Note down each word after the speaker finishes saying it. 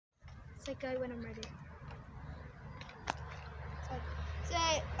So go when I'm ready. So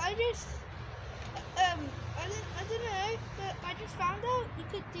I just, I don't know, but I just found out you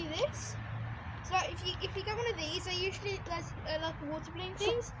could do this. So if you get one of these, they usually like water balloon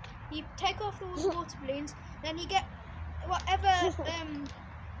things. You take off all the water balloons, then you get whatever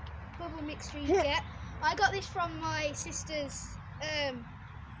bubble mixture you get. I got this from my sister's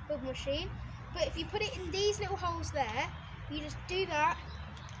bubble machine. But if you put it in these little holes there, you just do that,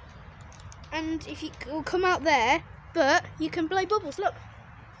 and if it will come out there. But you can blow bubbles. Look.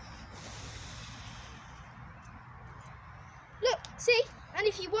 Look, see? And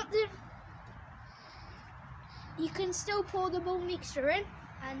if you want to, you can still pour the bubble mixture in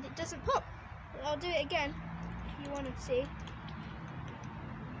and it doesn't pop. But I'll do it again if you want to see.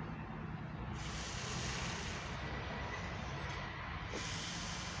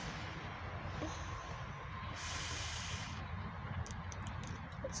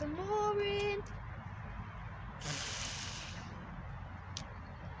 Put some more in.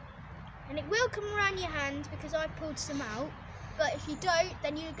 And it will come around your hand because I've pulled some out. But if you don't,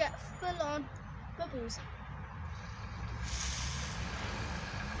 then you get full on bubbles.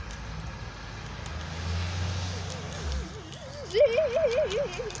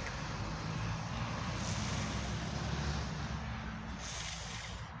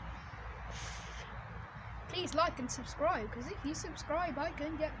 Please like and subscribe, because if you subscribe I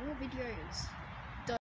can get more videos.